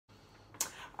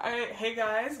Alright, hey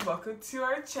guys, welcome to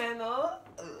our channel.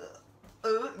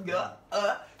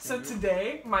 So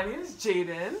today, my name is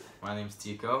Jaden. My name's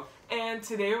Tico. And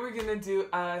today we're gonna do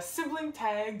a sibling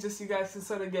tag, just so you guys can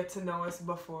sort of get to know us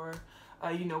before,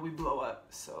 we blow up.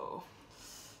 So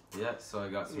yeah, so I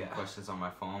got some questions on my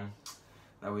phone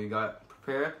that we got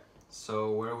prepared.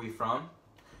 So where are we from?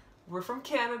 We're from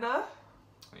Canada.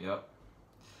 Yep.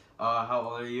 How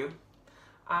old are you?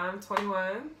 I'm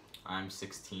 21. I'm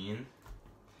 16.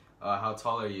 How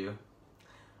tall are you?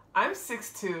 I'm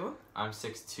 6'2". I'm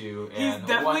 6'2". He's and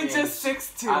definitely just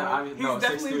 6'2". He's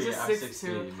definitely just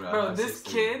 6'2". Bro, this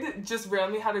kid just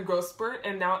randomly had a growth spurt,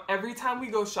 and now every time we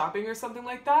go shopping or something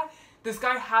like that, this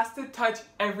guy has to touch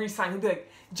every sign. He'd be like,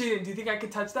 Jaden, do you think I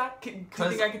could touch that? Do you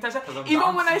think I could touch that?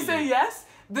 Even when I say yes,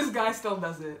 this guy still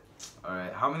does it.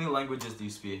 Alright, how many languages do you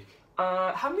speak?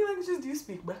 How many languages do you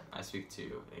speak, bro? I speak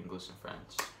 2, English and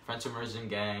French. French immersion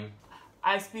gang.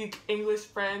 I speak English,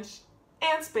 French,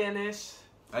 and Spanish.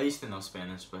 I used to know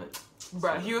Spanish, but...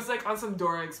 Bruh, he was like on some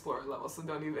Dora Explorer level, so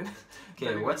don't even...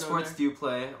 Okay, what sports do you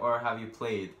play or have you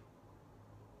played?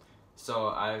 So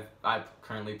I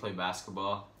currently play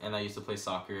basketball, and I used to play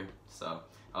soccer, so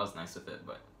I was nice with it,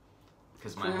 but...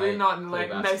 Because my height, not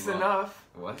like nice enough.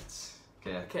 What?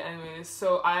 Okay. Okay, anyways,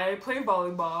 so I played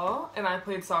volleyball, and I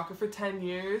played soccer for 10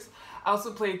 years. I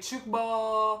also played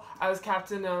chukball. I was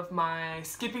captain of my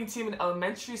skipping team in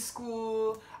elementary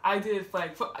school. I did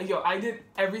I did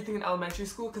everything in elementary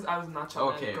school because I was not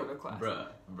trying to go to class. Bruh.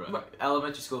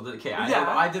 Elementary school, okay,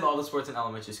 I did all the sports in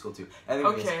elementary school too.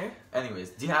 Anyways,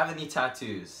 do you have any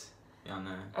tattoos? Do you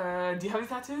have any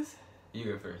tattoos? You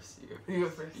go first. You go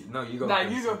first. No, you go nah,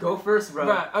 first. You go. Go first, bro.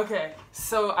 Bruh, okay.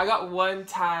 So I got one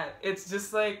tat. It's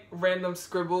just like random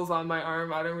scribbles on my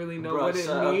arm. I don't really know what it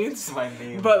means. It's my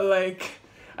name. But like,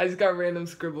 I just got random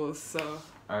scribbles. So.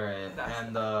 Alright,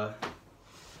 and I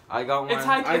got one.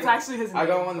 It's actually his name. I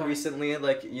got one recently,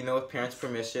 like with parents'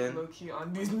 permission. Low key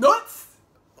on these nuts.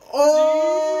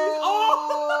 Oh!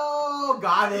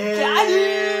 Got it. Got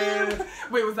him.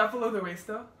 Wait, was that below the waist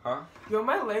though? Huh? Yo,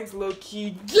 my legs low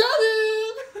key. Got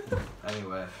him.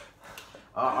 Anyway,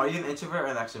 are you an introvert or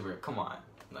an extrovert? Come on,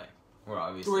 like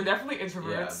we're definitely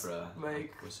introverts. Yeah, bro.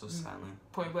 Like we're so silent.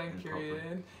 Point blank.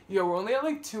 Period. Yo, we're only at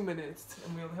like 2 minutes,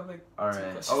 and we only have like. All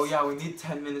right. Oh yeah, we need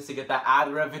 10 minutes to get that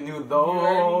ad revenue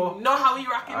though. You know how we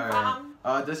rockin', fam.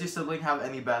 Does your sibling have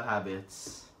any bad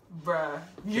habits? Bruh,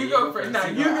 you go first. Nah,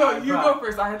 you go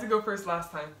first. I had to go first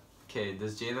last time. Okay,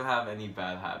 does Jaden have any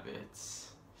bad habits?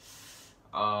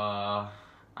 I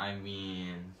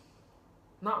mean...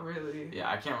 Not really. Yeah,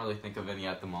 I can't really think of any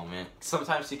at the moment.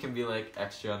 Sometimes she can be like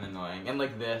extra annoying, and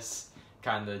like this,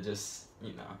 kinda just,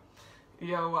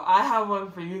 Yo, well, I have one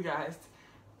for you guys.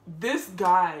 This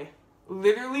guy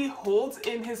literally holds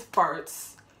in his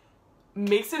farts,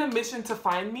 makes it a mission to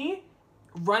find me,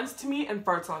 runs to me, and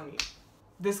farts on me.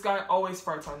 This guy always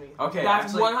farts on me. Okay,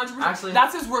 that's 100%.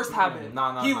 That's his worst habit.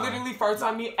 He literally farts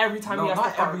on me every time he has to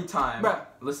fart. Not every time. Bruh.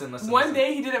 Listen. One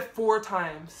day he did it 4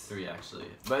 times. 3 actually.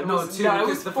 But no, 2. Yeah, it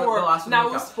was 4. Now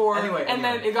it was 4. Anyway.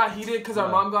 Then it got heated because our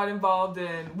mom got involved,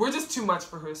 and we're just too much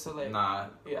for her. So like. Nah.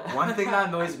 Yeah. One thing that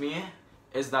annoys me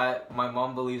is that my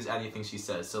mom believes anything she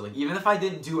says. So like, even if I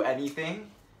didn't do anything,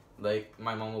 like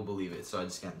my mom will believe it. So I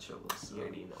just get in trouble. So. You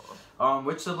already know.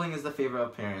 Which sibling is the favorite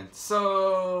of parents?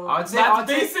 So that's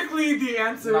basically the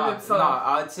answer itself.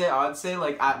 I'd say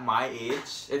like at my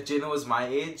age, if Jaden was my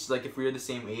age, like if we were the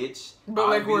same age, but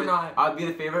like we're not. I'd be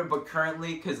the favorite, but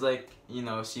currently, cause like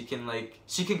she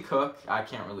can cook. I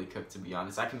can't really cook, to be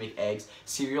honest. I can make eggs,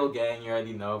 cereal gang. You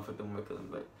already know, put them with them,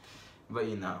 but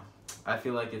I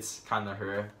feel like it's kind of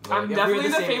her. Like, I'm definitely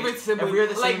the favorite sibling. If we're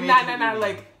the same age,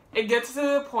 like. It gets to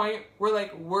the point where,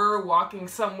 like, we're walking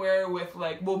somewhere with,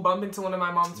 like, we'll bump into one of my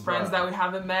mom's friends that we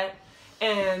haven't met,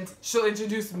 and she'll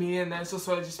introduce me, and then she'll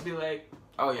sort of just be like,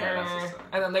 oh, yeah,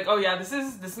 and I'm like, oh, yeah, this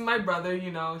is my brother,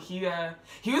 he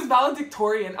was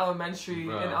valedictorian in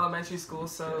elementary school,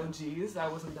 so, geez,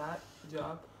 that wasn't that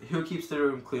job. Who keeps the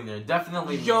room cleaner?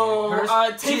 Definitely me. Yo,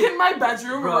 taking my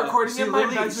bedroom, we're recording in my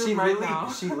bedroom now.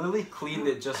 She literally cleaned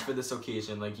it just for this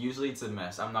occasion. Like, usually it's a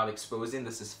mess. I'm not exposing,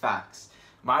 this is facts.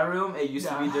 My room, it used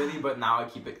to be dirty, but now I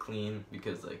keep it clean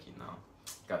because, like,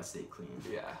 gotta stay clean.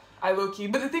 Yeah, I low-key.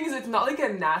 But the thing is, it's not, like, a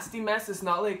nasty mess. It's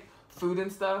not, like, food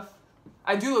and stuff.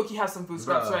 I do low-key have some food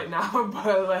scraps right now,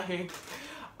 but, like,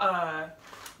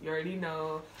 you already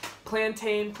know.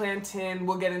 Plantain.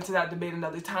 We'll get into that debate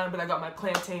another time, but I got my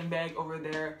plantain bag over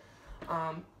there.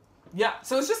 Yeah,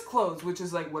 so it's just clothes, which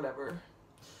is, like, whatever.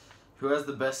 Who has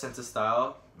the best sense of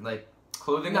style? Like...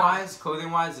 Clothing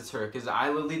wise, it's her. Cause I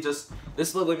literally this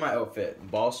is literally my outfit: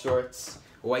 ball shorts,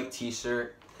 white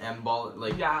t-shirt, and ball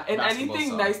like yeah, and basketball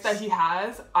anything socks. nice that he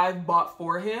has, I've bought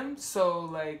for him. So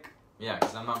like. Yeah,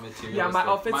 because I'm not materialistic. Yeah, my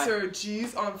outfits are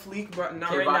G's on fleek, but not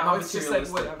Okay, right but I'm now. not It's just like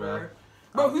materialistic, whatever.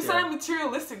 I Bro, don't who said care. I'm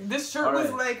materialistic? This shirt All was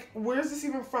right. like, where's this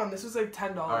even from? This was like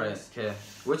 $10. Alright, okay.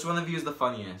 Which one of you is the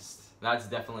funniest? That's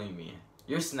definitely me.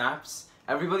 Your snaps.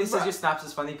 Everybody says Bruh. your snaps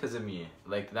is funny because of me.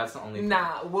 Like, that's the only thing.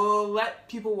 Nah, we'll let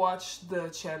people watch the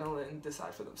channel and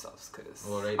decide for themselves, because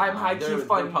Well, right I'm now, high key they're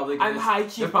funny. probably gonna, I'm high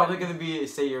key They're probably funny. gonna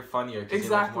say you're funnier because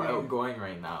Exactly. you're like more outgoing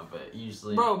right now, but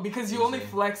usually. Bro, because you only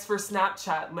usually- flex for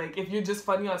Snapchat. Like, if you're just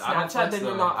funny on I don't Snapchat, flex, then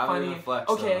you're though. not I don't funny. even flex,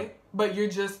 Okay, but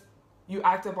you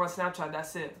act up on Snapchat,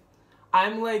 that's it.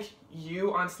 I'm like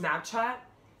you on Snapchat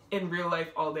in real life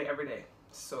all day, every day.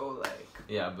 So, like.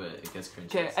 Yeah, but it gets cringy.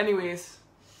 Okay, anyways.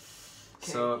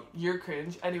 Okay, So- you're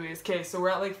cringe. Anyways, okay, so we're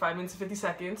at like 5 minutes and 50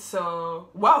 seconds. So,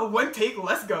 wow, one take,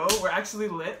 let's go. We're actually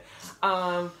lit.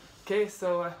 Okay,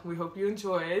 so we hope you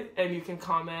enjoyed, and you can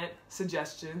comment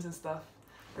suggestions and stuff.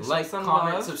 Or show Like, some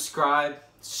comment, love. subscribe,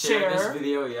 share this Share.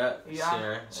 video. Yeah.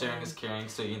 Yeah. Sharing is caring,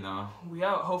 so you know. We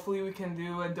out. Hopefully we can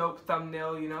do a dope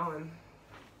thumbnail, you know, and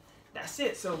that's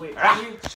it. So wait,